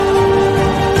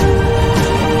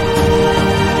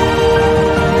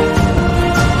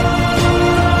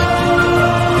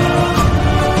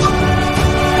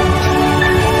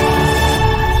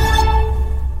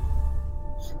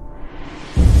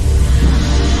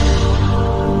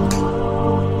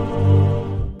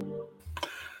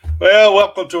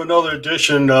welcome to another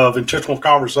edition of Intentional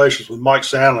Conversations with Mike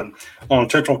Sandlin. On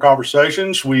Intentional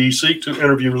Conversations, we seek to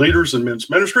interview leaders in men's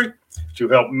ministry to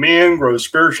help men grow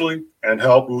spiritually and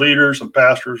help leaders and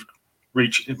pastors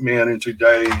reach men in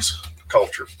today's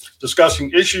culture,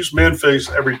 discussing issues men face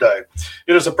every day.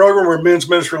 It is a program where men's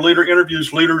ministry leader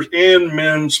interviews leaders in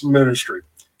men's ministry.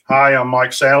 Hi, I'm Mike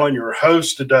Sandlin, your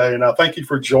host today, and I thank you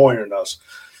for joining us.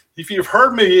 If you've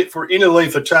heard me for any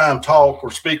length of time talk or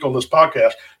speak on this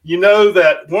podcast, you know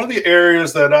that one of the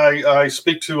areas that I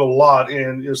speak to a lot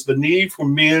in is the need for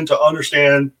men to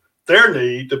understand their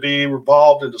need to be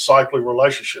involved in discipling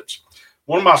relationships.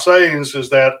 One of my sayings is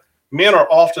that men are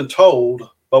often told,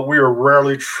 but we are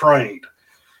rarely trained.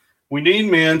 We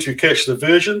need men to catch the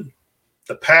vision,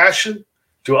 the passion,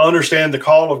 to understand the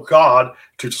call of God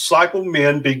to disciple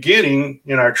men beginning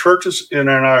in our churches and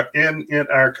in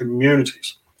our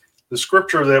communities. The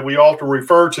scripture that we often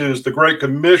refer to is the Great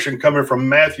Commission coming from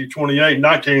Matthew 28,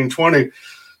 19 and 20.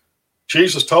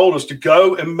 Jesus told us to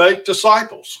go and make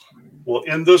disciples. Well,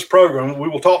 in this program, we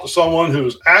will talk to someone who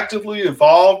is actively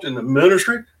involved in the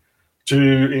ministry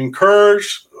to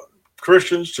encourage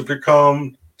Christians to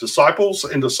become disciples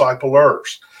and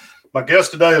disciplers. My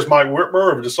guest today is Mike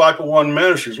Whitmer of Disciple One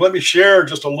Ministries. Let me share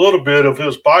just a little bit of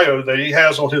his bio that he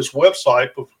has on his website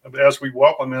as we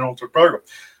welcome him onto the program.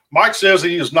 Mike says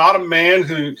he is not a man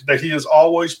that he has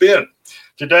always been.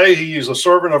 Today, he is a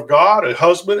servant of God, a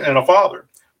husband, and a father.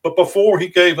 But before he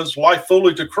gave his life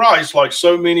fully to Christ, like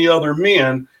so many other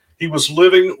men, he was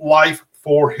living life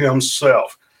for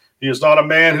himself. He is not a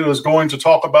man who is going to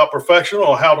talk about perfection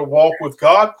or how to walk with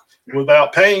God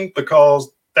without pain,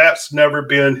 because that's never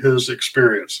been his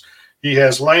experience. He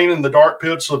has lain in the dark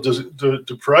pits of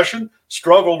depression,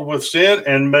 struggled with sin,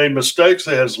 and made mistakes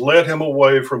that has led him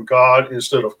away from God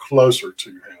instead of closer to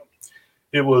him.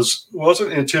 It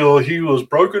wasn't until he was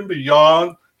broken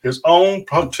beyond his own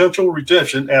potential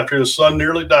redemption after his son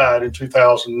nearly died in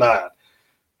 2009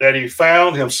 that he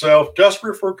found himself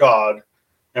desperate for God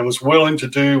and was willing to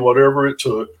do whatever it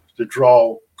took to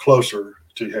draw closer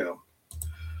to him.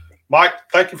 Mike,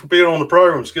 thank you for being on the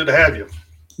program. It's good to have you.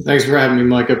 Thanks for having me,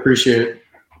 Mike. I appreciate it.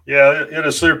 Yeah, it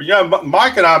is super. Yeah,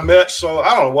 Mike and I met, so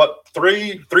I don't know what,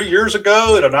 three years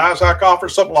ago at an ISI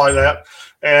conference, something like that.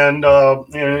 And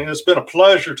it's been a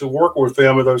pleasure to work with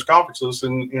them at those conferences.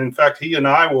 And in fact, he and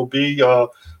I will be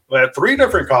at three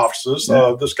different conferences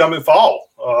this coming fall.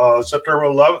 September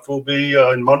 11th, we'll be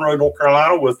in Monroe, North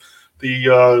Carolina, with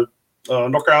the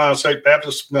North Carolina State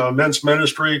Baptist Men's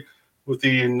Ministry with the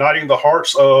Uniting the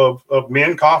Hearts of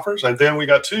Men conference. And then we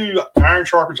got two Iron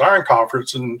Sharpens Iron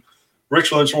conference in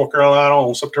Richland, North Carolina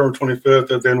on September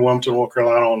 25th, and then Wilmington, North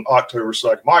Carolina on October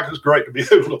 2nd. Mike, it's great to be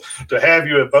able to have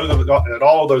you at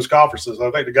all of those conferences.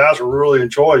 I think the guys will really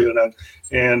enjoy you,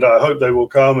 and I hope they will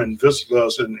come and visit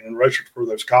us in Richland for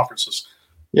those conferences.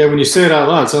 Yeah, when you say it out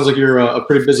loud, it sounds like you're a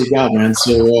pretty busy guy, man.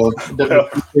 So definitely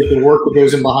appreciate the work that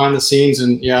goes in behind the scenes,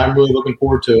 and yeah, I'm really looking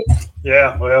forward to it.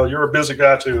 Yeah, well, you're a busy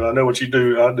guy too. I know what you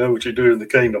do. I know what you do in the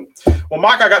kingdom. Well,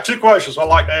 Mike, I got two questions I'd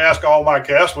like to ask all my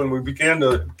guests when we begin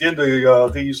these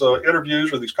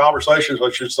interviews or these conversations, I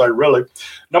should say, really.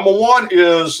 Number one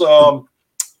is,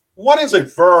 what is a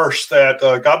verse that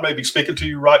God may be speaking to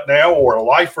you right now, or a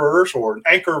life verse or an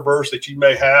anchor verse that you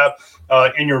may have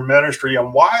in your ministry,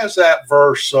 and why is that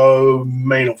verse so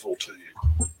meaningful to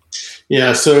you?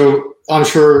 Yeah, so I'm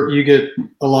sure you get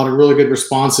a lot of really good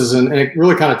responses, and it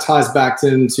really kind of ties back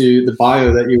into the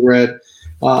bio that you read.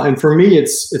 And for me,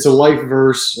 it's a life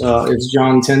verse. It's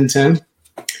John 10:10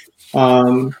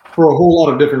 for a whole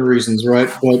lot of different reasons, right?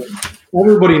 But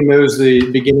everybody knows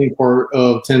the beginning part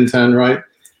of 10:10, right?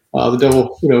 The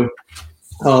devil,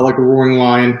 like a roaring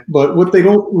lion. But what they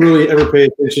don't really ever pay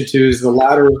attention to is the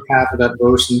latter half of that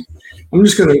verse. And I'm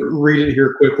just going to read it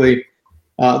here quickly.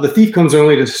 The thief comes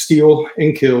only to steal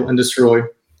and kill and destroy.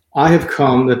 I have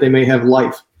come that they may have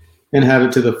life and have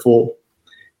it to the full.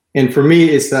 And for me,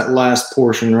 it's that last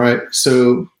portion, right?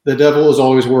 So the devil is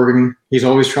always working. He's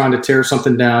always trying to tear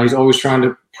something down. He's always trying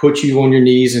to put you on your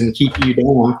knees and keep you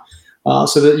down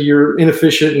so that you're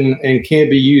inefficient and can't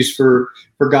be used for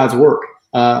God's work.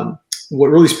 What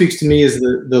really speaks to me is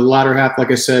the latter half,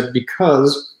 like I said,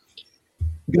 because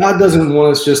God doesn't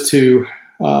want us just to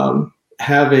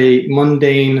have a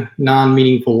mundane,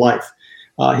 non-meaningful life.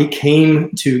 He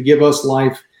came to give us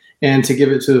life and to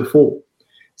give it to the full.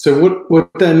 So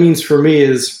what that means for me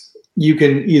is you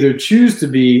can either choose to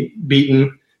be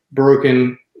beaten,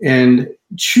 broken, and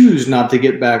choose not to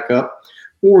get back up,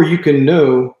 or you can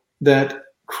know that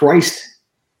Christ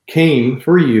came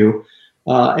for you,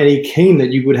 and he came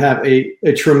that you would have a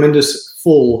tremendous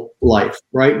full life,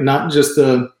 right? Not just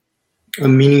a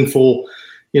meaningful,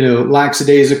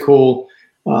 lackadaisical,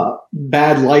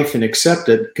 bad life and accept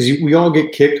it, because we all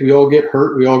get kicked, we all get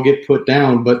hurt, we all get put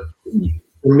down. But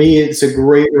for me, it's a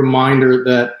great reminder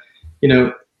that,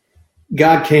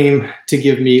 God came to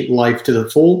give me life to the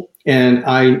full, and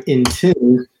I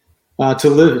intend to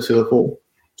live it to the full.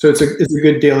 So it's a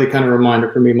good daily kind of reminder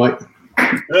for me, Mike.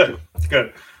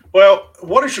 Good. Well,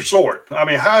 what is your story? I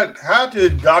mean, how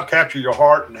did God capture your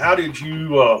heart, and how did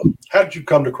you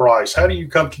come to Christ? How do you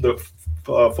come to the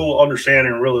full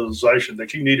understanding and realization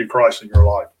that you needed Christ in your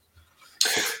life?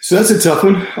 So that's a tough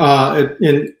one,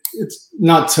 and it's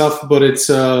not tough, but it's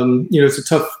it's a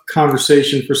tough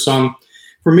conversation for some.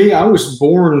 For me, I was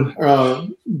born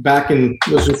back in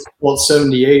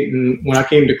 78, and when I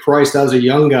came to Christ, I was a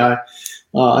young guy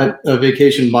at a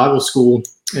vacation Bible school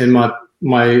in my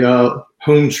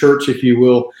home church, if you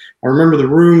will. I remember the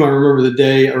room, I remember the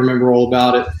day, I remember all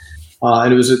about it,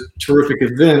 and it was a terrific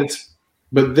event.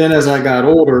 But then as I got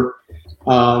older,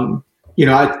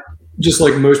 I, just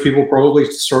like most people, probably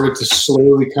started to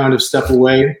slowly kind of step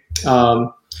away,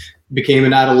 became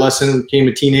an adolescent, became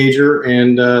a teenager,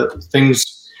 and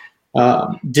things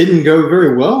didn't go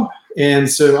very well. And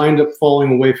so I ended up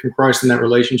falling away from Christ in that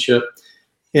relationship.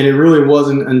 And it really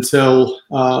wasn't until,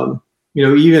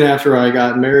 even after I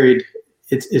got married,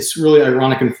 it's really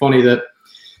ironic and funny that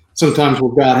sometimes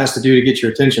what God has to do to get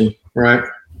your attention, right?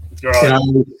 Right.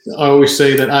 And I always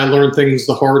say that I learn things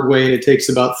the hard way, and it takes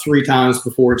about 3 times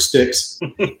before it sticks.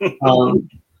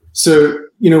 So,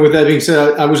 with that being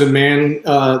said, I was a man,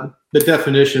 the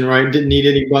definition, right? Didn't need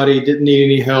anybody, didn't need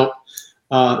any help,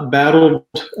 battled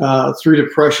through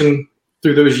depression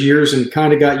through those years, and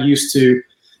kind of got used to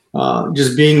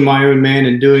just being my own man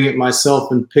and doing it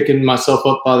myself and picking myself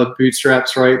up by the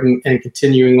bootstraps, right? And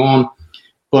continuing on.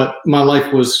 But my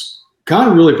life was kind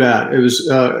of really bad. It was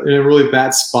in a really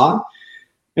bad spot.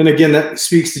 And again, that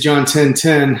speaks to John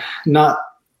 10:10, not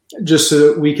just so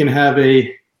that we can have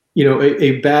a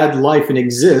bad life and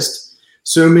exist.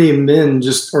 So many men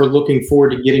just are looking forward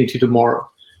to getting to tomorrow,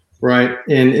 right?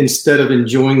 And instead of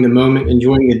enjoying the moment,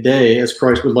 enjoying the day as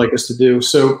Christ would like us to do.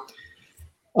 So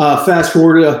fast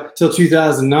forward till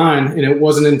 2009, and it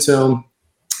wasn't until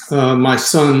my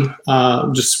son,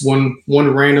 just one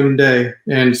random day,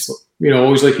 and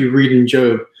always like you read in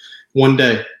Job, one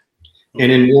day.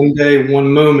 And in one day,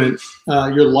 one moment,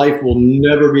 your life will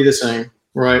never be the same,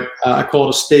 right? I call it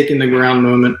a stake in the ground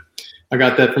moment. I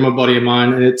got that from a buddy of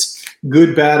mine, and it's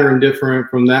good, bad, or indifferent.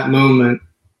 From that moment,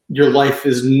 your life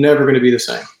is never going to be the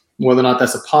same. Whether or not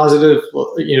that's a positive,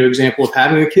 example of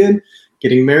having a kid,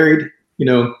 getting married,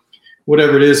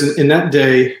 whatever it is. And that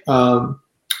day,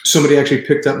 somebody actually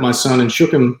picked up my son and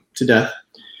shook him to death.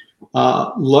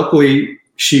 Luckily,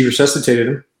 she resuscitated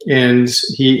him, and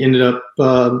he ended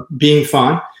up being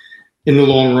fine in the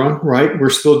long run, right? We're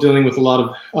still dealing with a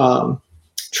lot of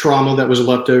trauma that was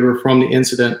left over from the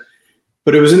incident.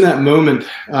 But it was in that moment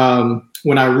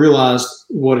when I realized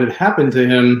what had happened to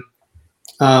him,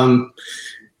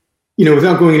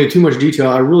 without going into too much detail,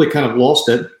 I really kind of lost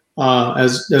it,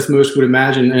 as most would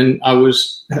imagine. And I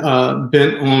was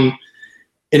bent on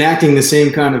enacting the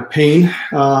same kind of pain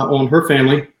on her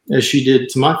family as she did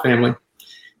to my family.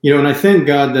 And I thank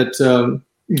God that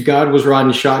God was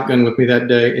riding shotgun with me that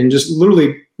day and just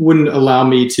literally wouldn't allow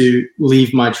me to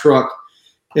leave my truck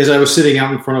as I was sitting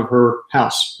out in front of her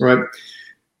house, right?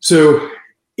 So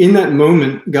in that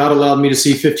moment, God allowed me to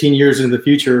see 15 years into the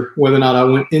future, whether or not I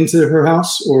went into her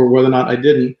house or whether or not I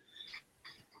didn't.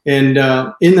 And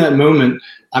in that moment,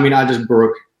 I just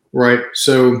broke, right?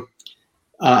 So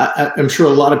I'm sure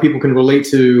a lot of people can relate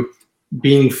to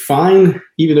being fine,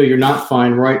 even though you're not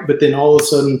fine, right? But then all of a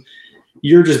sudden,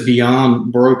 you're just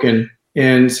beyond broken.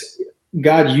 And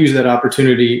God used that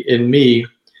opportunity in me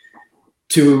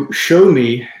to show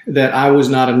me that I was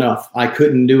not enough. I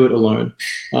couldn't do it alone.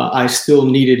 I still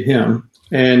needed him.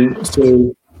 And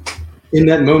so in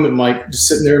that moment, Mike, just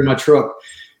sitting there in my truck,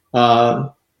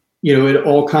 it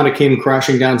all kind of came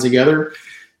crashing down together.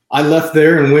 I left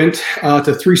there and went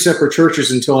to 3 separate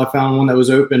churches until I found one that was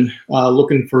open,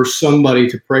 looking for somebody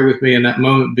to pray with me in that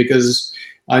moment, because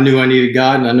I knew I needed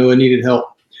God and I knew I needed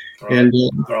help. Right.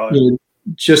 And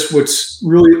just what's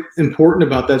really important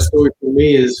about that story for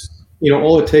me is,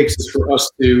 all it takes is for us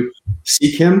to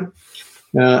seek him,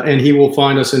 and he will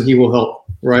find us and he will help,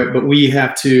 right? But we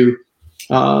have to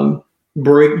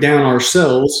break down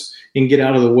ourselves and get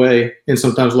out of the way and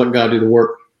sometimes let God do the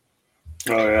work.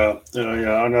 Oh yeah.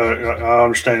 I know. I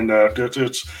understand that.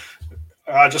 It's.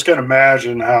 I just can't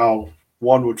imagine how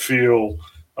one would feel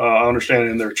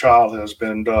understanding their child has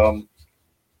been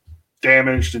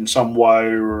damaged in some way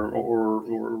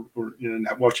or in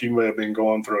what you may have been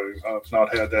going through. I've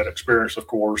not had that experience, of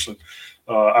course, and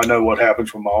I know what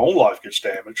happens when my own life gets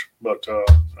damaged, but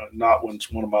not when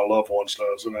one of my loved ones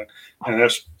does, and that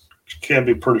can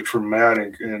be pretty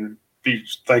traumatic. And be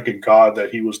thanking God that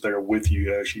He was there with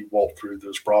you as you walked through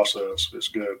this process is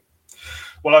good.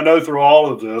 Well, I know through all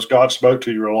of this, God spoke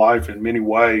to your life in many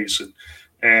ways,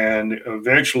 and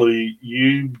eventually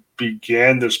you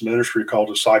began this ministry called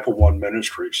Disciple One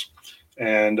Ministries.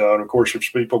 And of course,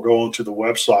 if people go onto the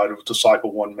website of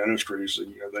Disciple One Ministries,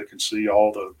 and they can see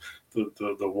all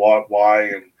the what,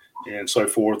 why, and so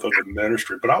forth of the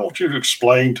ministry. But I want you to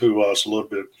explain to us a little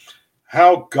bit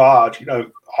how God,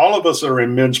 all of us that are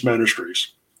in men's ministries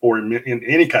or in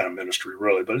any kind of ministry,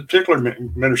 really, but in particular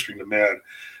ministering to men,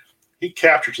 He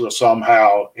captures us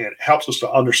somehow and helps us to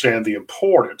understand the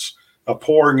importance of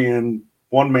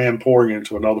one man pouring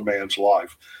into another man's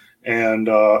life. And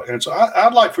so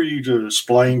I'd like for you to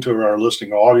explain to our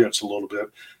listening audience a little bit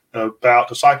about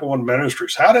Disciple One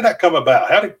Ministries. How did that come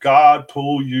about? How did God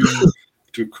pull you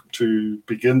to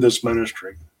begin this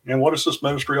ministry? And what is this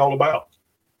ministry all about?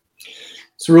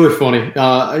 It's really funny.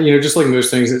 Just like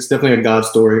most things, it's definitely a God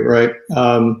story, right?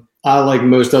 I, like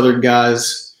most other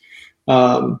guys,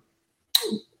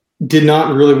 did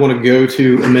not really want to go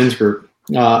to a men's group.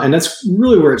 And that's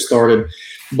really where it started.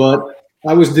 But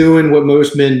I was doing what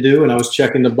most men do, and I was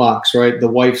checking the box, right? The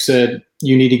wife said,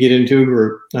 you need to get into a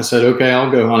group. I said, okay,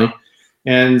 I'll go, honey.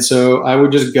 And so I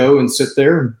would just go and sit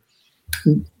there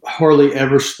and hardly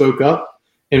ever spoke up.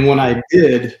 And when I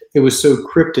did, it was so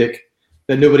cryptic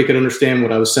that nobody could understand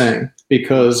what I was saying.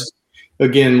 Because,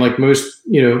 again, like most,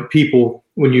 people,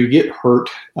 when you get hurt,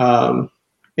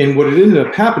 and what it ended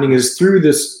up happening is through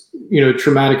this,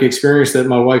 traumatic experience that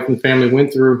my wife and family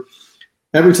went through,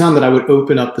 every time that I would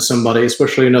open up to somebody,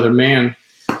 especially another man,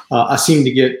 I seemed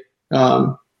to get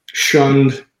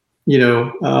shunned.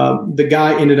 The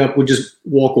guy ended up would just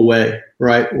walk away,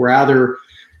 right? Rather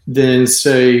than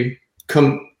say,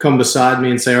 come beside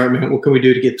me and say, all right, man, what can we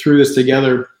do to get through this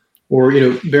together? Or,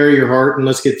 bury your heart and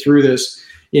let's get through this.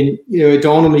 And, it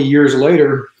dawned on me years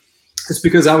later, it's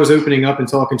because I was opening up and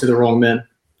talking to the wrong men,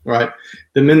 right?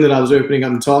 The men that I was opening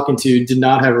up and talking to did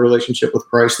not have a relationship with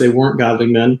Christ. They weren't godly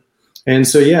men. And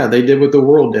so, they did what the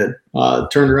world did,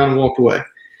 turned around and walked away.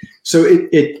 So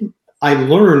I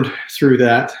learned through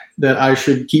that I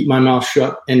should keep my mouth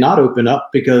shut and not open up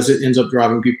because it ends up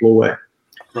driving people away.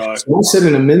 Right. So I sat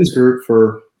in a men's group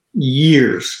for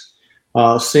years.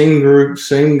 Same group,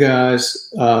 same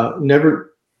guys,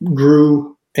 never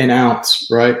grew an ounce,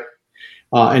 right?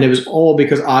 And it was all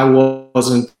because I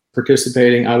wasn't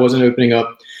participating. I wasn't opening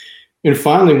up. And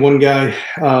finally, one guy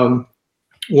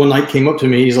one night came up to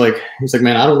me. He's like,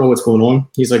 man, I don't know what's going on.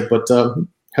 He's like, but how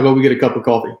about we get a cup of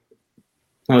coffee?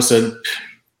 And I said,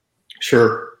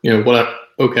 sure, whatever.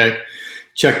 Okay.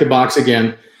 Check the box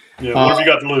again. Yeah, what have you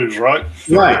got to lose, right?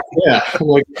 Right. Yeah.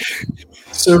 But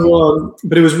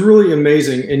it was really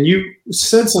amazing. And you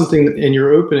said something in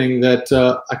your opening that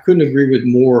I couldn't agree with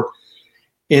more.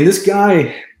 And this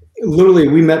guy, literally,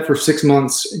 we met for 6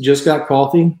 months, just got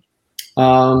coffee.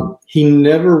 He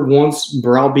never once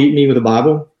browbeat me with a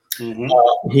Bible.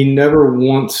 Mm-hmm. He never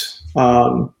once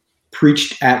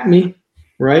preached at me,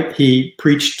 right? He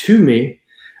preached to me,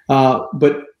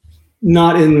 but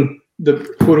not in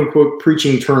the quote unquote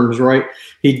preaching terms, right?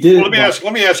 He did. Well,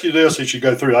 let me ask you this as you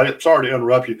go through. I'm sorry to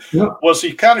interrupt you. No. Was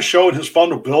he kind of showing his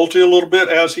vulnerability a little bit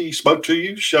as he spoke to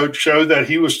you? Show that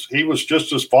he was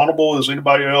just as vulnerable as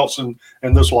anybody else in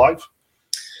this life?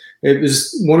 It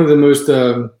was one of the most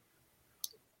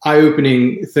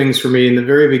eye-opening things for me. In the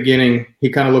very beginning,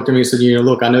 he kind of looked at me and said,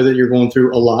 look, I know that you're going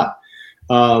through a lot.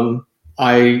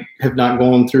 I have not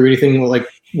gone through anything like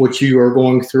what you are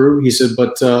going through. He said,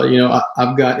 but,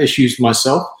 I've got issues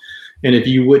myself. And if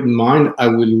you wouldn't mind, I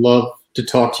would love to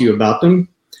talk to you about them.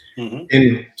 Mm-hmm.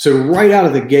 And so right out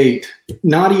of the gate,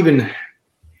 not even,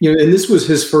 and this was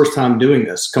his first time doing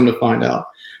this, come to find out.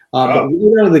 But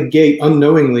right out of the gate,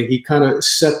 unknowingly, he kind of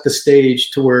set the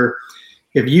stage to where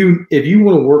if you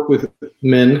want to work with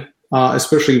men,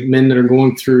 especially men that are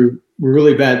going through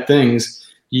really bad things,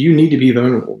 you need to be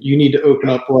vulnerable. You need to open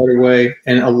up right away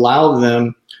and allow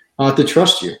them to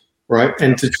trust you, right?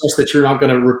 And to trust that you're not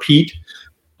going to repeat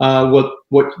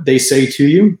what they say to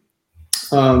you,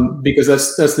 because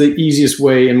that's the easiest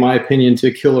way, in my opinion,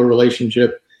 to kill a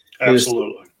relationship.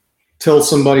 Absolutely. Tell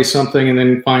somebody something and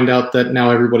then find out that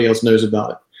now everybody else knows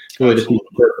about it. Really defeat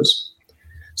the purpose.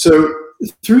 So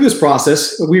through this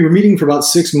process, we were meeting for about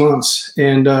 6 months,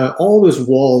 and all those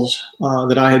walls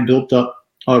that I had built up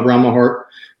around my heart,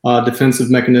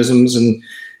 defensive mechanisms, and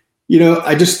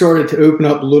I just started to open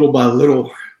up little by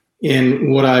little.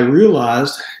 And what I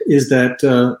realized is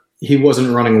that he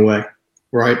wasn't running away,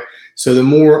 right? So the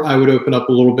more I would open up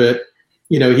a little bit,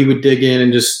 he would dig in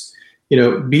and just,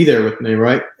 be there with me,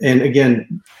 right? And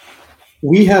again,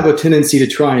 we have a tendency to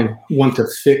try and want to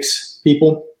fix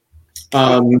people.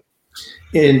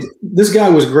 And this guy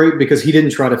was great because he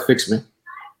didn't try to fix me.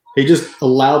 He just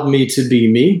allowed me to be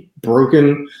me,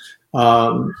 broken,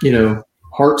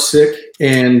 heart sick,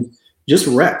 and just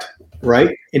wrecked, right?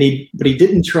 But he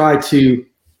didn't try to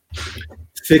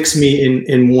fix me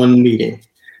in one meeting.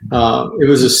 It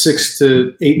was a 6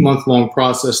 to 8 month long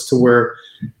process to where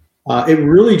it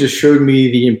really just showed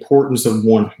me the importance of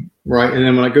one, right? And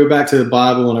then when I go back to the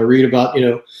Bible and I read about,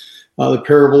 the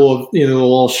parable of, the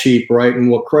lost sheep, right? And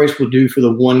what Christ will do for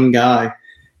the one guy.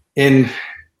 And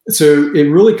so it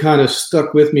really kind of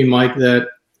stuck with me, Mike, that,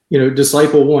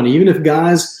 disciple one. Even if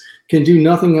guys can do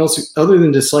nothing else other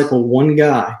than disciple one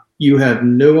guy, you have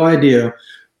no idea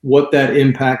what that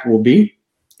impact will be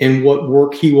and what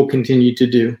work he will continue to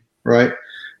do, right?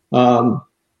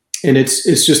 And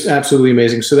it's just absolutely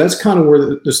amazing. So that's kind of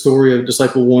where the story of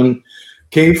Disciple One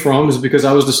came from, is because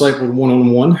I was discipled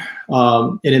one-on-one,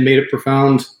 and it made a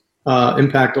profound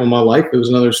impact on my life. It was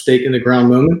another stake in the ground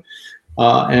moment,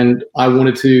 and I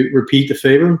wanted to repeat the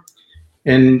favor.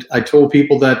 And I told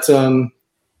people that,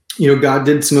 God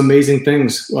did some amazing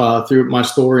things through my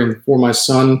story and for my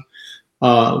son.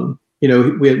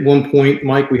 We at one point,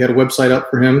 Mike, we had a website up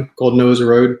for him called Noah's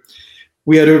Road.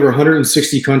 We had over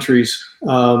 160 countries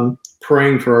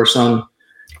praying for our son.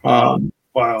 Wow.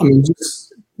 I mean,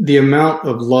 just the amount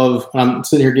of love, I'm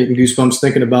sitting here getting goosebumps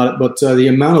thinking about it, but the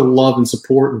amount of love and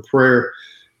support and prayer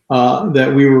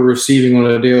that we were receiving on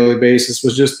a daily basis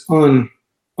was just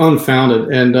unfounded.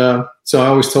 And so I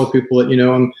always tell people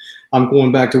that, I'm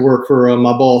going back to work for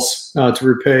my boss to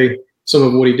repay some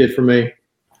of what he did for me.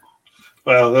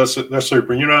 Well, that's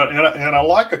super. And I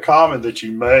like a comment that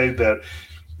you made that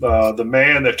the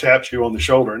man that taps you on the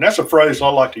shoulder, and that's a phrase I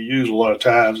like to use a lot of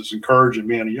times. It's encouraging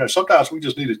men. Sometimes we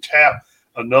just need to tap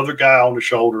another guy on the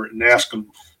shoulder and ask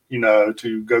him,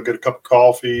 to go get a cup of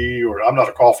coffee. Or I'm not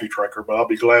a coffee drinker, but I'll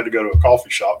be glad to go to a coffee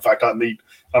shop. In fact, I meet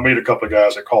a couple of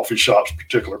guys at coffee shops in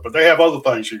particular, but they have other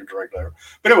things you can drink there.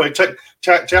 But anyway, tap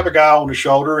a guy on the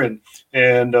shoulder and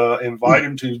invite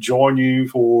him to join you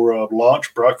for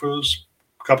lunch, breakfast,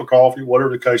 cup of coffee, whatever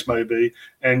the case may be,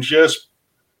 and just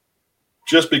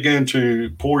begin to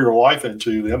pour your life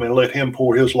into them and let him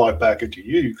pour his life back into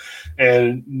you,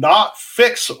 and not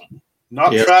fix them,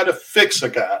 try to fix a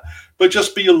guy, but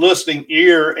just be a listening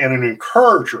ear and an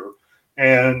encourager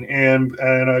and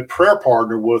a prayer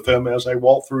partner with them as they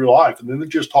walk through life. And then they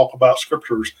just talk about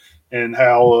scriptures and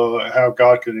how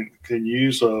God can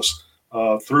use us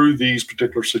through these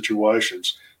particular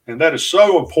situations. And that is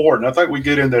so important. I think we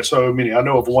get in that so many. I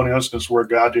know of one instance where a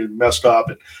guy did messed up,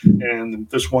 and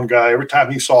this one guy, every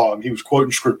time he saw him, he was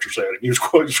quoting scriptures at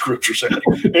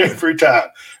him. Every time.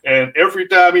 And every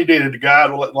time he did it, the guy,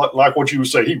 like what you would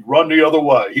say, he'd run the other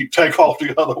way. He'd take off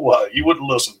the other way. He wouldn't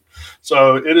listen.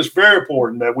 So it is very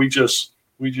important that we just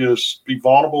be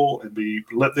vulnerable and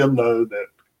let them know that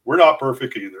we're not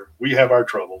perfect either. We have our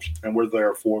troubles, and we're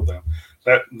there for them.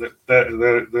 That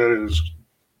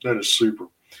is super.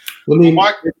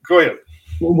 Mike, go ahead.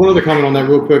 One other comment on that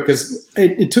real quick, because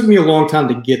it took me a long time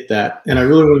to get that. And I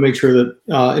really want to make sure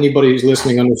that anybody who's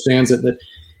listening understands it, that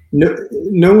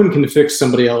no one can fix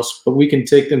somebody else, but we can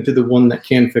take them to the one that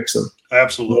can fix them.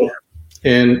 Absolutely.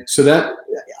 And so that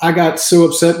I got so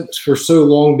upset for so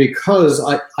long because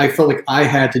I felt like I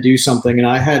had to do something and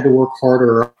I had to work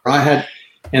harder.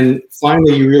 And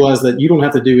finally you realize that you don't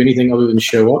have to do anything other than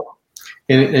show up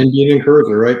and be an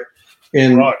encourager, right?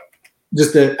 And right.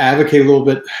 Just to advocate a little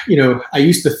bit, I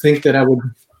used to think that I would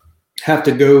have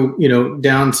to go,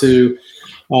 down to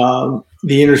the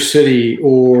inner city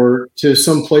or to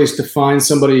some place to find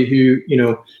somebody who,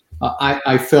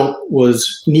 I felt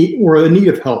was in need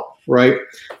of help, right?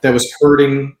 That was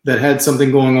hurting, that had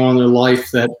something going on in their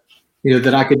life that,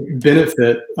 that I could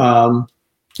benefit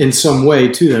in some way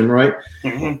to them, right?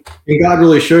 Mm-hmm. And God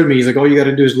really showed me, he's like, all you got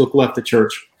to do is look left at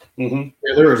church. Mm-hmm.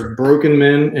 Yeah, there are broken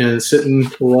men and sitting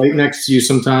right next to you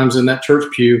sometimes in that church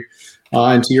pew.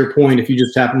 And to your point, if you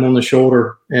just tap them on the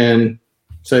shoulder and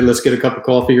say, let's get a cup of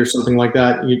coffee or something like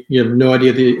that, you have no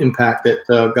idea the impact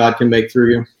that God can make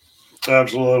through you.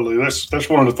 Absolutely. That's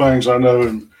one of the things I know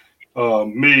in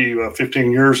me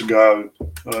 15 years ago,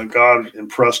 God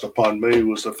impressed upon me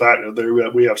was the fact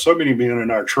that we have so many men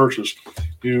in our churches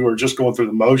who are just going through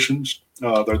the motions.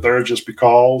 They're there just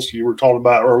because. You were talking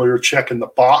about earlier checking the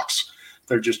box.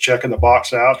 they're just checking the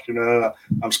box out.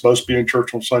 I'm supposed to be in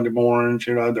church on Sunday mornings.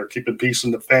 They're keeping peace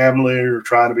in the family or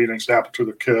trying to be an example to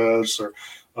their kids, or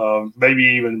maybe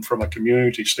even from a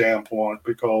community standpoint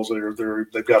because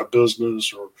they've got a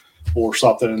business or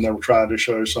something, and they were trying to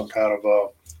show some kind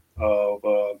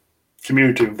of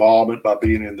community involvement by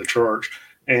being in the church.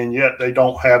 And yet they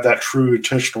don't have that true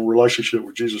intentional relationship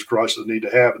with Jesus Christ that they need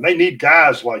to have. And they need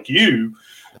guys like you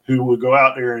who would go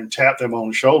out there and tap them on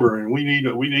the shoulder. And we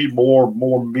need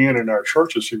more men in our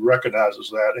churches who recognizes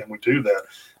that, and we do that.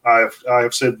 I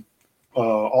have said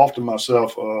often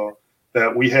myself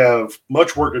that we have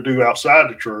much work to do outside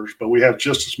the church, but we have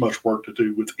just as much work to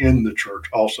do within the church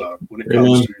also when it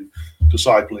comes to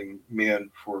discipling men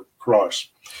for Christ.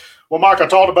 Well, Mike, I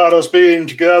talked about us being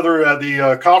together at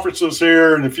the conferences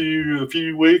here in a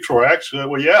few weeks, or actually,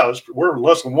 we're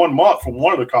less than 1 month from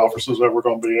one of the conferences that we're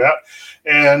going to be at,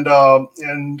 and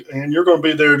you're going to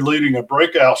be there leading a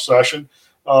breakout session.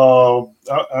 I'm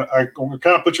going to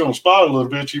kind of put you on the spot a little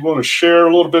bit. You want to share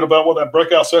a little bit about what that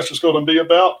breakout session is going to be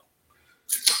about?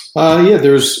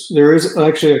 There is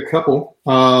actually a couple.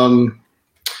 I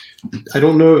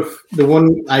don't know if the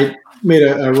one I made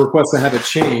a request to have it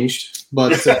changed.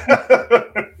 But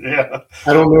yeah,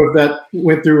 I don't know if that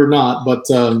went through or not. But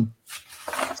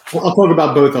I'll talk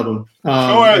about both of them.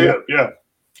 Yeah.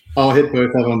 I'll hit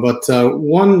both of them. But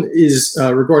one is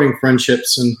regarding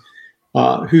friendships and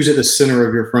who's at the center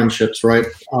of your friendships, right?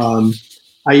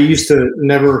 I used to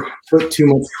never put too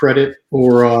much credit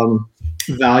or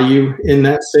value in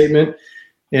that statement.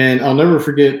 And I'll never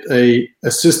forget a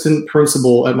assistant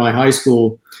principal at my high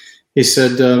school. He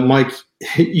said, Mike,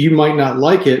 you might not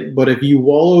like it, but if you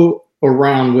wallow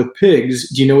around with pigs,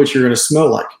 do you know what you're going to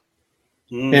smell like?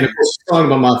 And of course, he's talking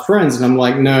about my friends, and I'm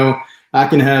like, no, I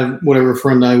can have whatever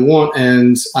friend I want,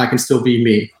 and I can still be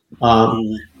me.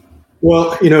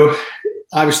 Well,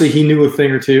 obviously he knew a thing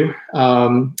or two,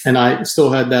 and I still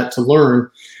had that to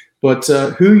learn. But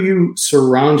who you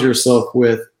surround yourself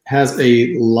with has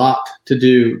a lot to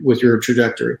do with your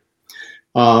trajectory.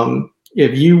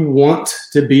 If you want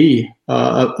to be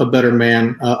a better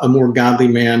man, a more godly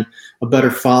man, a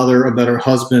better father, a better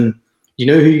husband, you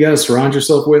know who you got to surround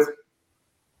yourself with?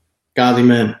 Godly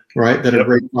men, right? That are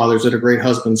great fathers, that are great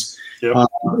husbands. Yep.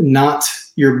 Not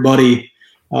your buddy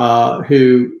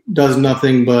who does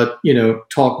nothing but,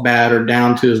 talk bad or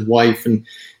down to his wife and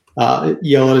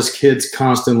yell at his kids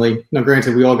constantly. Now,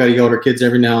 granted, we all got to yell at our kids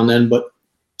every now and then, but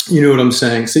you know what I'm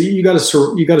saying. So you got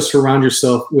to surround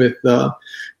yourself with the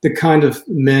kind of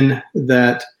men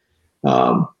that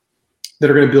are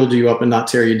going to build you up and not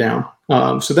tear you down.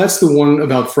 So that's the one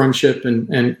about friendship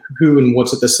and who and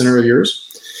what's at the center of yours.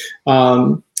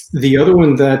 The other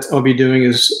one that I'll be doing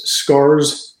is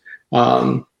scars,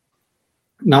 not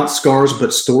scars,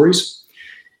 but stories.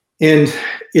 And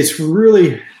it's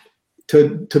really,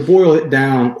 to boil it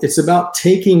down, it's about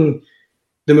taking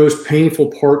the most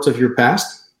painful parts of your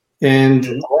past and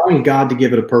allowing God to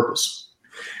give it a purpose.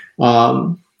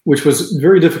 Which was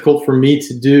very difficult for me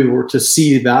to do or to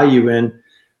see value in.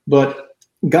 But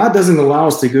God doesn't allow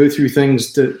us to go through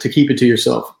things to keep it to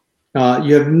yourself.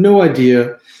 You have no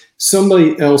idea.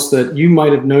 Somebody else that you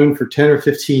might have known for 10 or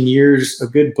 15 years, a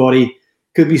good buddy,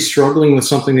 could be struggling with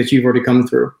something that you've already come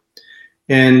through.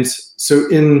 And so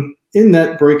in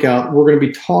that breakout, we're going to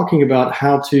be talking about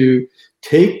how to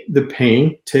take the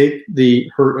pain, take the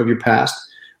hurt of your past,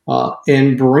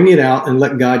 and bring it out and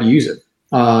let God use it.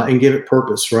 And give it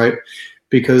purpose, right?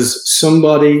 Because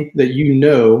somebody that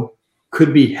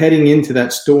could be heading into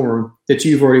that storm that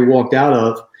you've already walked out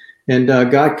of, and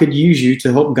God could use you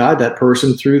to help guide that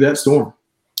person through that storm.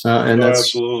 And that's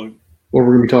absolutely what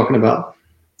we're going to be talking about.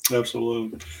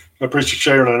 Absolutely. I appreciate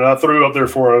sharing that. And I threw up there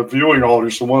for a viewing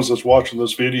audience, the ones that's watching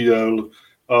this video,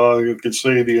 you can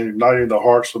see the Igniting the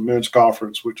Hearts of Men's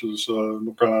Conference, which is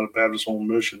North Carolina Baptist on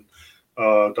Mission.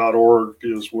 .org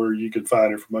is where you can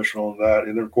find information on that.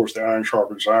 And then, of course, the Iron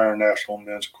Sharpens Iron National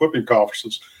Men's Equipping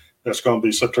Conferences. That's going to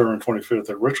be September 25th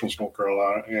at Richlands, North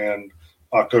Carolina, and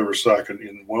October 2nd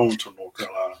in Wilmington, North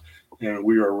Carolina. And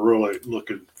we are really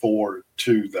looking forward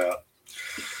to that.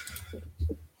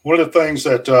 One of the things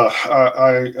that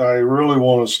I really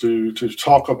want us to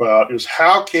talk about is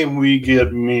how can we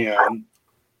get men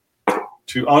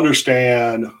to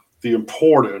understand the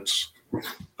importance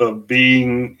of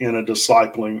being in a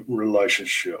discipling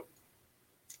relationship.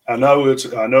 I know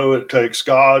it takes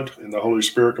God and the Holy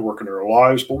Spirit to work in their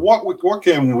lives, but what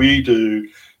can we do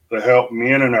to help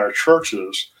men in our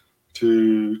churches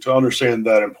to understand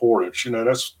that importance?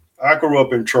 I grew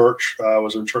up in church.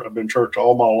 I've been in church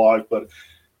all my life, but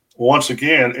once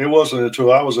again, it wasn't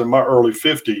until I was in my early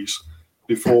 50s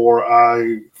before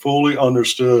I fully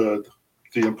understood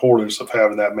the importance of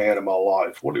having that man in my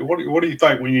life. What do you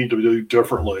think we need to do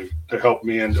differently to help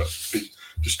men to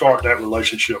start that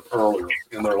relationship earlier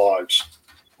in their lives?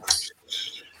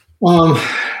 One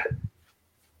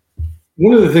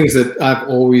of the things that I've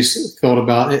always thought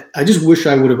about, I just wish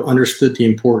I would have understood the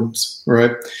importance,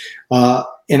 right?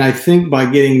 And I think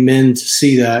by getting men to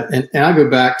see that, and I go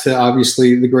back to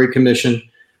obviously the Great Commission,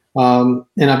 and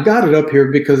I've got it up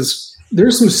here because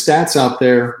there's some stats out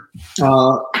there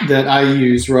that I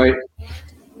use, right?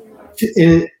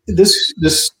 In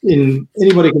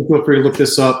anybody can feel free to look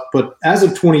this up, but as of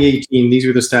 2018, these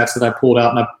are the stats that I pulled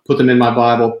out and I put them in my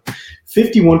Bible.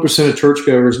 51% of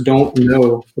churchgoers don't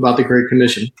know about the Great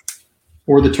Commission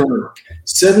or the term.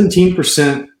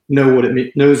 17%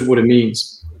 knows what it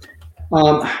means.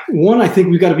 One, I think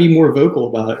we've got to be more vocal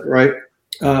about it, right?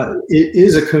 It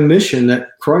is a commission that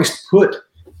Christ put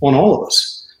on all of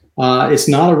us. It's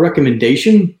not a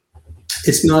recommendation.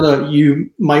 It's not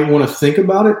you might want to think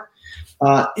about it.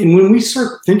 And when we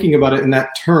start thinking about it in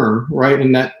that term, right,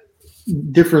 in that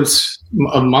difference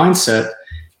of mindset,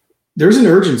 there's an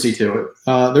urgency to it.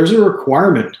 There's a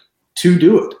requirement to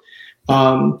do it.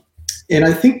 And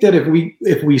I think that if we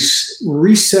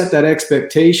reset that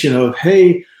expectation of,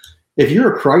 hey, if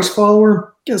you're a Christ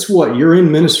follower, guess what? You're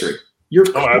in ministry.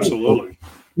 Absolutely.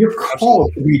 You're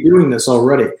called to be doing this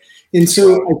already. And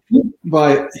so I think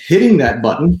by hitting that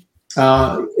button,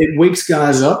 it wakes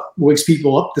guys up, wakes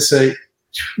people up to say,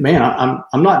 man,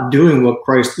 I'm not doing what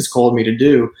Christ has called me to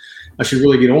do. I should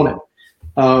really get on it.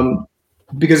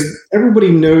 Because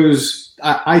everybody knows,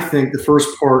 I think, the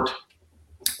first part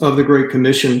of the Great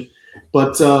Commission.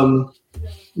 But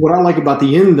what I like about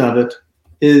the end of it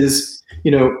is,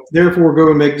 therefore go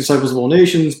and make disciples of all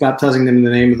nations, baptizing them in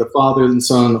the name of the Father, the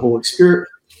Son, and the Holy Spirit,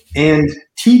 and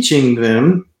teaching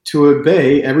them to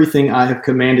obey everything I have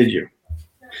commanded you.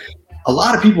 A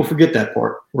lot of people forget that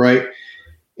part, right?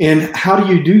 And how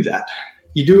do you do that?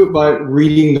 You do it by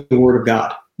reading the Word of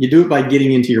God. You do it by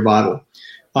getting into your Bible.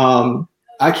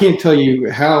 I can't tell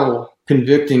you how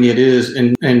convicting it is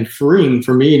and freeing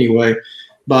for me anyway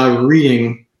by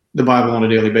reading the Bible on a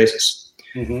daily basis.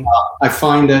 Mm-hmm. I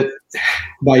find that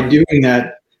by doing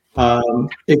that,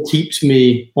 it keeps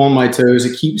me on my toes.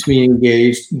 It keeps me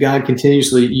engaged. God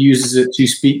continuously uses it to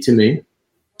speak to me.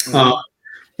 Mm-hmm.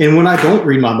 And when I don't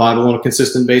read my Bible on a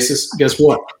consistent basis, guess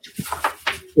what?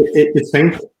 It's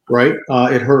painful, right?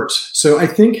 It hurts. So I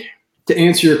think to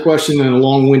answer your question in a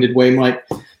long-winded way, Mike,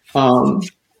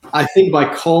 I think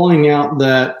by calling out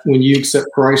that when you accept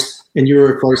Christ and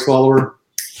you're a Christ follower,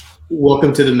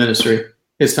 welcome to the ministry.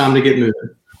 It's time to get moving,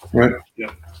 right?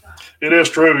 Yeah, it is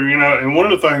true. And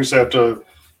one of the things that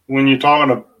when you're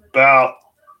talking about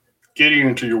getting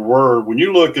into your word, when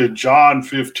you look at John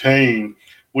 15,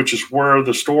 which is where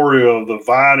the story of the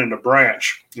vine and the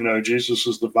branch, Jesus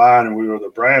is the vine and we are the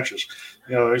branches.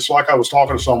 It's like I was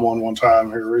talking to someone one time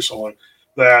here recently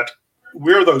that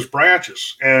we're those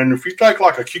branches. And if you take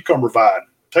like a cucumber vine,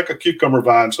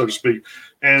 so to speak,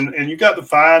 and you got the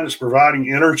vine that's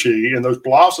providing energy and those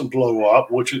blossoms blow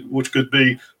up, which could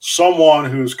be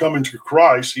someone who's coming to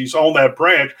Christ. He's on that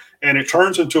branch and it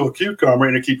turns into a cucumber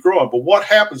and it keeps growing. But what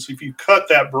happens if you cut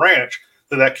that branch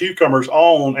that cucumber's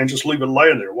on and just leave it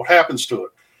laying there? What happens to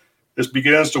it? It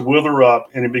begins to wither up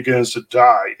and it begins to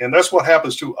die. And that's what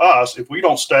happens to us if we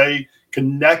don't stay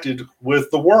connected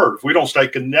with the word, if we don't stay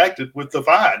connected with the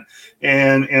vine.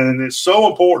 And it's so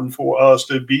important for us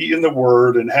to be in the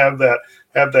word and have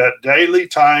that daily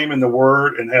time in the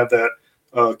word and have that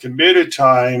committed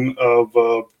time of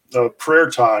prayer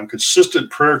time,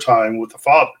 consistent prayer time with the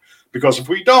Father. Because if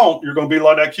we don't, you're going to be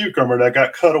like that cucumber that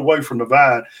got cut away from the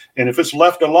vine. And if it's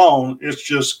left alone, it's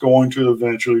just going to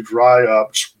eventually dry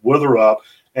up, wither up,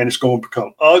 and it's going to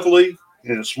become ugly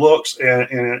in its looks and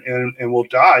will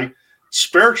die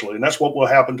spiritually. And that's what will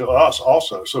happen to us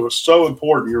also. So it's so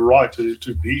important, you're right,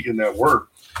 to be in that word.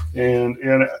 And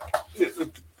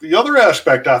the other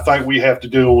aspect I think we have to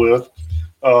deal with,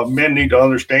 men need to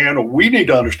understand, or we need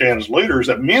to understand as leaders,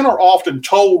 that men are often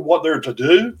told what they're to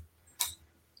do,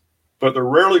 but they're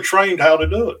rarely trained how to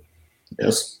do it.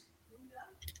 Yes.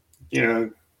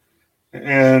 And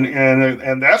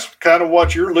that's kind of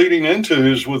what you're leading into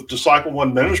is with Disciple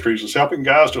One Ministries, is helping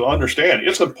guys to understand.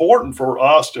 It's important for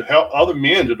us to help other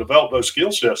men to develop those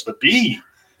skill sets to be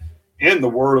in the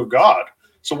Word of God.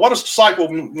 So what does Disciple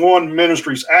One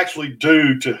Ministries actually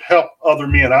do to help other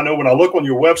men? I know when I look on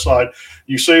your website,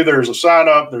 you see there's a sign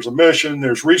up, there's a mission,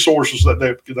 there's resources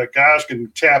that guys can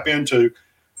tap into.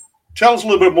 Tell us a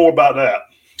little bit more about that.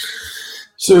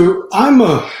 So I'm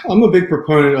a big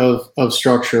proponent of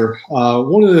structure.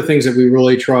 One of the things that we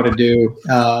really try to do,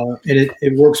 and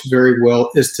it works very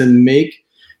well, is to make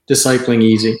discipling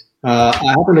easy. I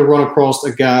happen to run across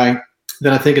a guy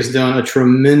that I think has done a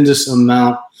tremendous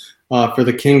amount for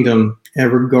the kingdom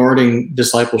regarding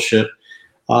discipleship.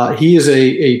 He is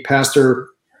a pastor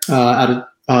out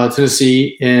of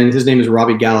Tennessee, and his name is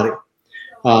Robbie Gallaty.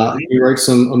 He writes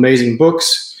some amazing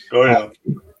books. Oh, yeah.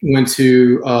 Went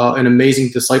to an amazing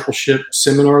discipleship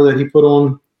seminar that he put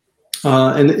on.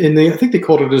 And I think they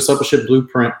called it a discipleship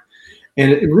blueprint.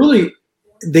 And it really,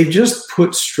 they just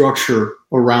put structure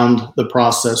around the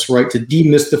process, right? To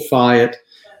demystify it,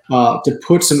 to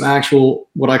put some actual,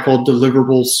 what I call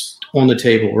deliverables on the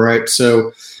table, right?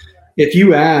 So if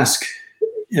you ask,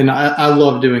 and I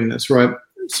love doing this, right?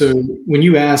 So when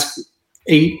you ask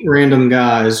 8 random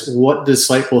guys what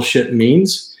discipleship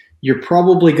means, you're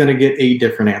probably going to get 8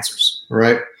 different answers,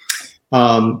 right?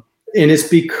 And it's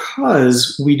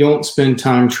because we don't spend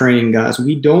time training guys.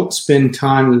 We don't spend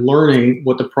time learning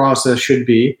what the process should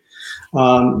be.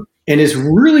 And it's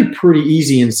really pretty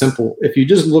easy and simple. If you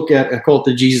just look at, I call it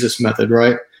the Jesus method,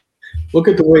 right? Look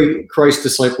at the way Christ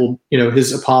discipled,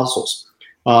 his apostles.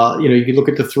 You can look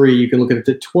at the 3, you can look at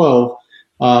the 12.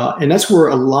 And that's where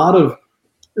a lot of,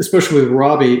 especially with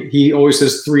Robbie, he always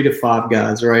says 3 to 5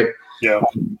 guys, right? Yeah.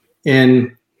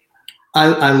 And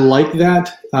I like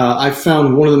that. I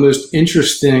found one of the most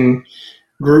interesting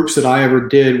groups that I ever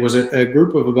did was a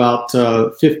group of about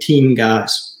 15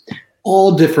 guys,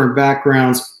 all different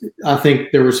backgrounds. I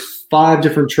think there was 5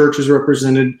 different churches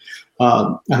represented.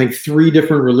 I think 3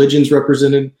 different religions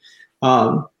represented.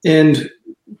 And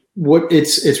what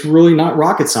it's really not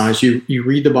rocket science. You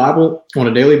read the Bible on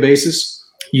a daily basis.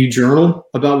 You journal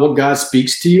about what God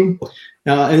speaks to you.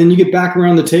 And then you get back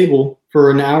around the table for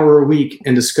an hour a week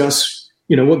and discuss,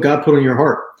 what God put on your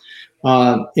heart.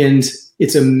 And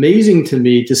it's amazing to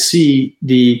me to see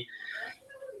the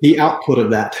output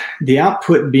of that, the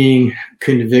output being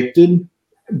convicted,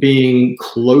 being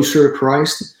closer to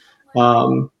Christ,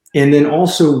 and then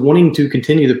also wanting to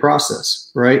continue the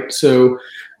process, right? So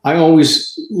I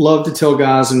always love to tell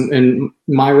guys, and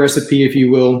my recipe, if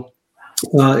you will,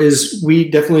 is we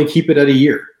definitely keep it at a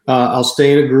year. I'll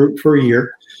stay in a group for a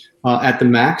year at the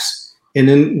max, and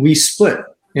then we split.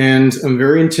 And I'm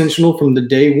very intentional from the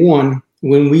day one.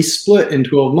 When we split in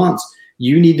 12 months,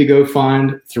 you need to go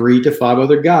find 3 to 5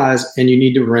 other guys, and you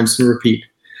need to rinse and repeat.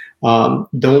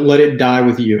 Don't let it die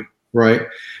with you, right?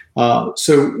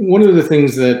 So one of the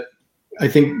things that I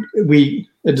think we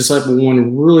at Disciple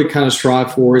One really kind of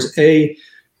strive for is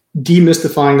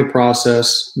demystifying the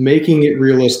process, making it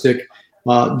realistic,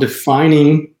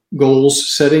 defining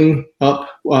goals, setting up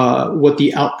what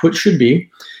the output should be,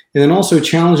 and then also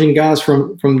challenging guys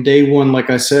from day one. Like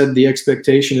I said, the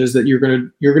expectation is that you're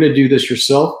gonna do this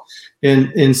yourself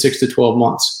in 6 to 12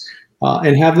 months,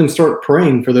 and have them start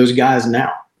praying for those guys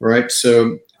now, right?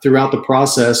 So throughout the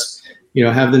process,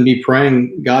 have them be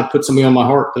praying, God, put somebody on my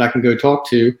heart that I can go talk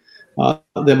to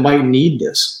that might need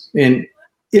this. And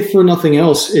if for nothing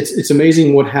else, it's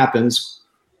amazing what happens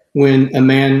when a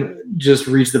man just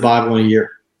reads the Bible in a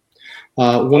year.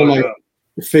 One of my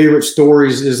favorite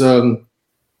stories is a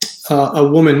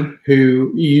woman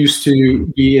who used to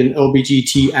be an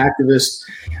LBGT activist,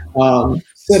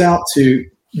 set out to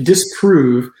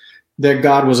disprove that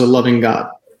God was a loving God.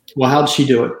 Well, how did she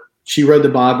do it? She read the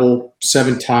Bible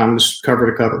 7 times, cover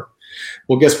to cover.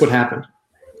 Well, guess what happened?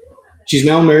 She's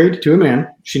now married to a man.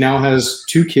 She now has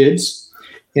 2 kids.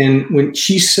 And when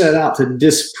she set out to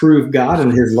disprove God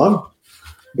and his love,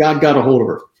 God got a hold of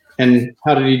her. And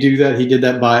how did he do that? He did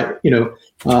that by,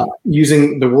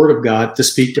 using the word of God to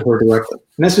speak to her directly.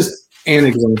 And that's just an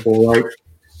example, right?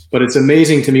 But it's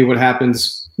amazing to me what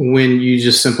happens when you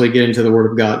just simply get into the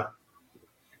word of God.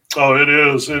 Oh, it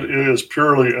is. It is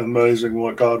purely amazing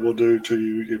what God will do to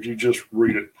you if you just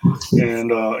read it. And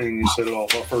you said it all.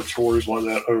 I've heard stories like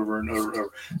that over and over and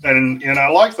over. And I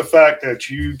like the fact that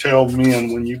you tell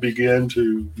men when you begin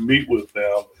to meet with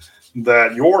them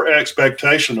that your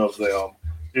expectation of them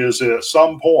is at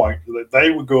some point that they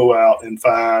would go out and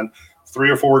find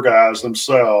 3 or 4 guys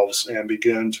themselves and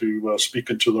begin to speak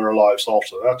into their lives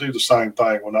also. I do the same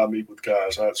thing when I meet with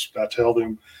guys. I tell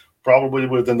them probably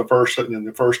within the first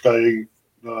day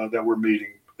that we're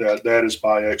meeting that is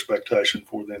my expectation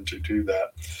for them to do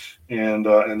that.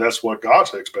 And that's what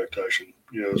God's expectation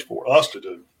is for us to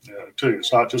do too.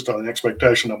 It's not just an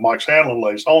expectation that Mike Sandlin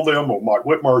lays on them or Mike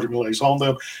Whitmer lays on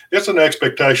them. It's an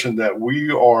expectation that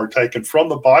we are taken from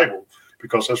the Bible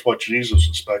because that's what Jesus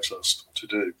expects us to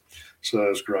do. So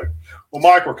that's great. Well,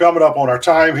 Mike, we're coming up on our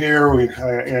time here. We've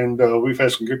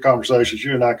had some good conversations.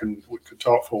 You and I we could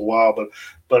talk for a while,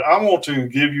 but I want to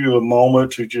give you a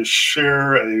moment to just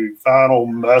share a final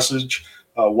message,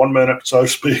 1 minute, so to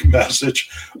speak,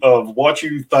 message of what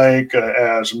you think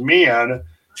as men.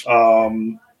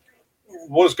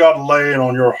 What is God laying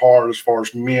on your heart as far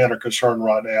as men are concerned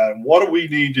right now? And what do we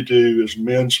need to do as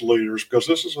men's leaders? Because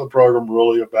this is a program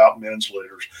really about men's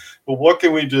leaders. But what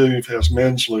can we do as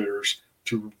men's leaders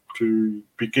to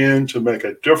begin to make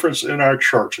a difference in our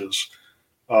churches,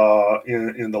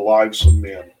 in the lives of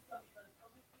men?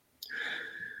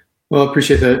 Well, I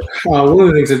appreciate that. One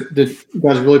of the things that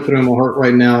God's really put on my heart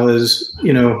right now is,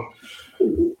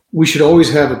 we should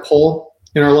always have a Paul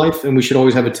in our life, and we should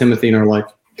always have a Timothy in our life.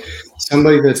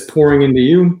 Somebody that's pouring into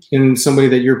you and somebody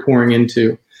that you're pouring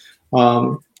into.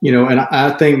 And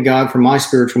I thank God for my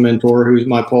spiritual mentor, who's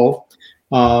my Paul.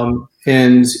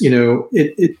 That's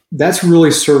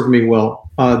really served me well.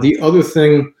 The other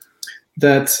thing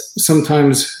that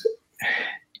sometimes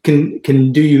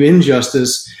can do you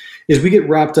injustice is we get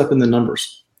wrapped up in the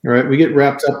numbers, all right? We get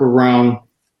wrapped up around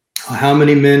how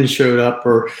many men showed up,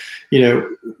 or,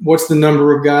 what's the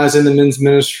number of guys in the men's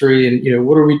ministry, and,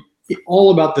 what are we,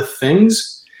 all about the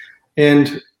things.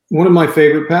 And one of my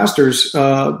favorite pastors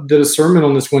did a sermon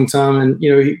on this one time, and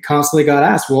he constantly got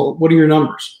asked, well, what are your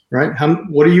numbers, right?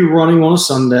 What are you running on a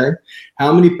Sunday?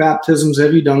 How many baptisms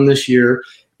have you done this year?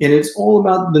 And it's all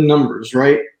about the numbers,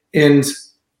 right? And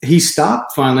he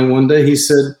stopped finally one day. He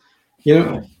said,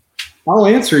 I'll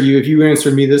answer you if you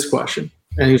answer me this question.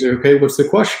 And he said, okay, what's the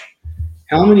question?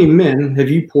 How many men have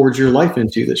you poured your life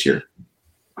into this year?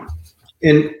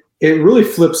 And it really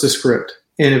flips the script.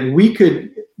 And if we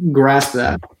could grasp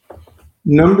that,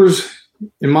 numbers,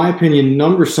 in my opinion,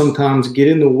 numbers sometimes get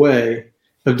in the way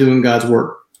of doing God's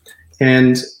work.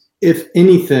 And if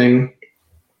anything,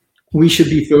 we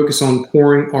should be focused on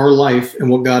pouring our life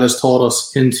and what God has taught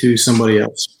us into somebody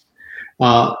else.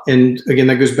 And again,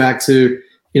 that goes back to,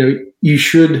 you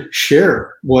should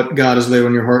share what God has laid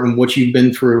on your heart and what you've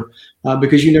been through,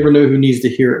 because you never know who needs to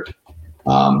hear it.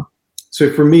 So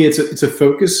for me, it's a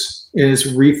focus, and it's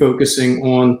refocusing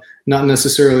on not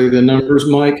necessarily the numbers,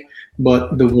 Mike,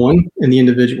 but the one and the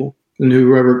individual, and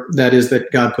whoever that is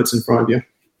that God puts in front of you.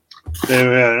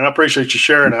 Amen. And I appreciate you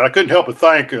sharing that. I couldn't help but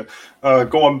think,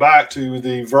 going back to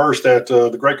the verse that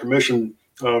the Great Commission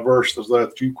verse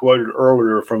that you quoted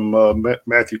earlier from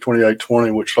Matthew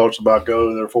 28:20, which talks about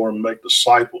go therefore and make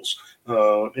disciples.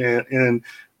 And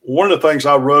one of the things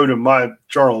I wrote in my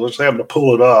journal, just having to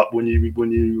pull it up when you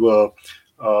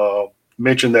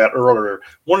mentioned that earlier.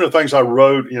 One of the things I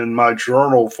wrote in my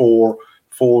journal for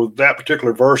that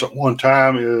particular verse at one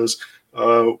time is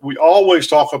we always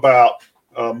talk about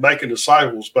making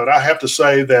disciples, but I have to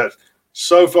say that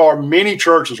so far many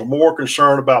churches are more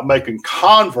concerned about making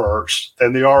converts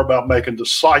than they are about making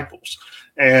disciples.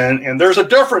 And there's a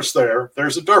difference there.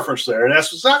 There's a difference there. And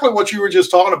that's exactly what you were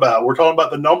just talking about. We're talking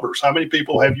about the numbers. How many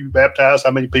people have you baptized?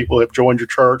 How many people have joined your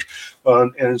church?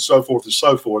 And so forth and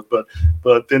so forth.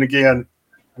 But then again,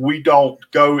 we don't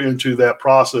go into that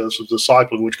process of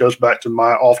discipling, which goes back to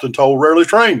my often told, rarely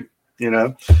trained,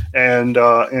 and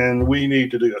we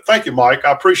need to do that. Thank you, Mike.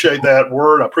 I appreciate that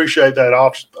word. I appreciate that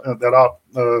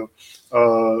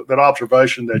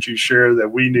observation that you share that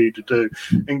we need to do.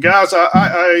 And guys,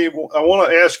 I want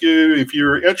to ask you, if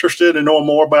you're interested in knowing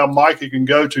more about Mike, you can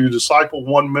go to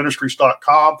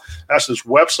disciple1ministries.com. That's his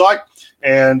website.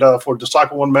 And for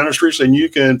Disciple One Ministries, and you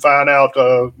can find out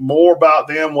more about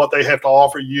them, what they have to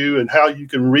offer you, and how you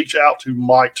can reach out to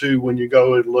Mike too when you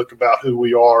go and look about who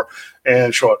we are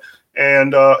and show it.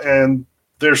 And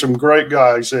there's some great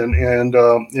guys, and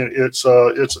it's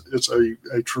a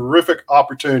terrific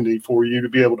opportunity for you to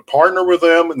be able to partner with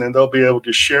them, and then they'll be able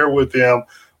to share with them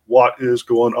what is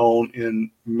going on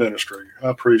in ministry. I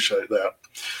appreciate that.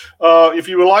 If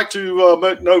you would like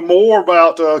to know more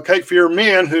about Cape Fear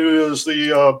Men, who is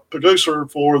the producer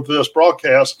for this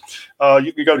broadcast,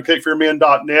 you can go to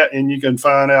capefearmen.net and you can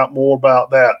find out more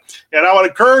about that. And I would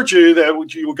encourage you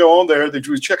that you would go on there, that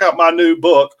you would check out my new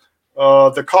book,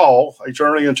 The Call, A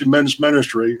Journey into Men's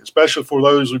Ministry, especially for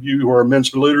those of you who are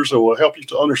men's leaders. That will help you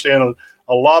to understand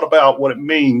a lot about what it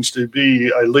means to be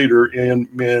a leader in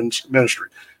men's ministry.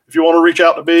 If you want to reach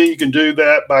out to me, you can do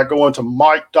that by going to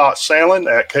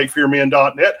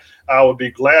mike.sandlin@capefearmen.net. I would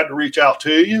be glad to reach out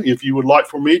to you. If you would like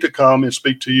for me to come and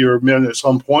speak to your men at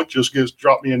some point, just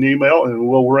drop me an email and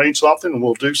we'll arrange something, and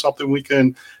we'll do something we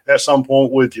can at some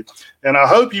point with you. And I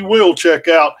hope you will check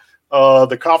out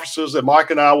the conferences that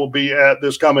Mike and I will be at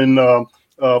this coming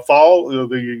fall,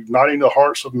 the Uniting the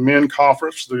Hearts of Men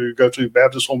Conference. Go to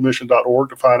BaptistHomeMission.org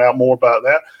to find out more about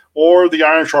that, or the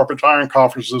Iron Sharpens Iron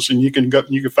conferences, and you can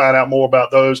find out more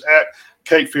about those at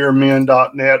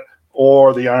CapeFearMen.net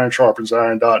or the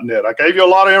IronSharpensIron.net. I gave you a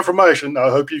lot of information. I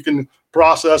hope you can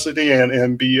process it in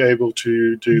and be able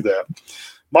to do that.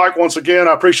 Mike, once again,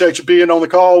 I appreciate you being on the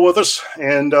call with us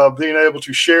and being able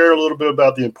to share a little bit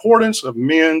about the importance of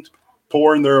men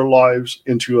pouring their lives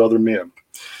into other men.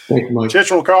 Thank you, Mike.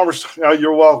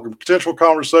 You're welcome. Potential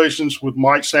Conversations with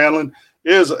Mike Sandlin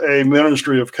is a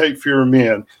ministry of Cape Fear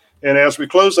Men. And as we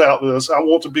close out this, I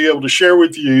want to be able to share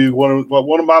with you what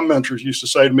one of my mentors used to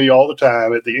say to me all the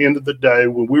time at the end of the day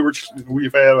when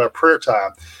we've had our prayer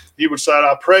time. He would say,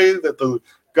 I pray that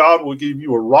God will give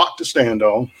you a rock to stand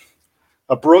on,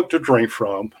 a brook to drink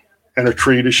from, and a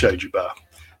tree to shade you by.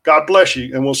 God bless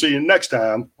you, and we'll see you next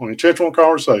time on Intentional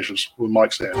Conversations with Mike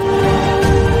Sandlin.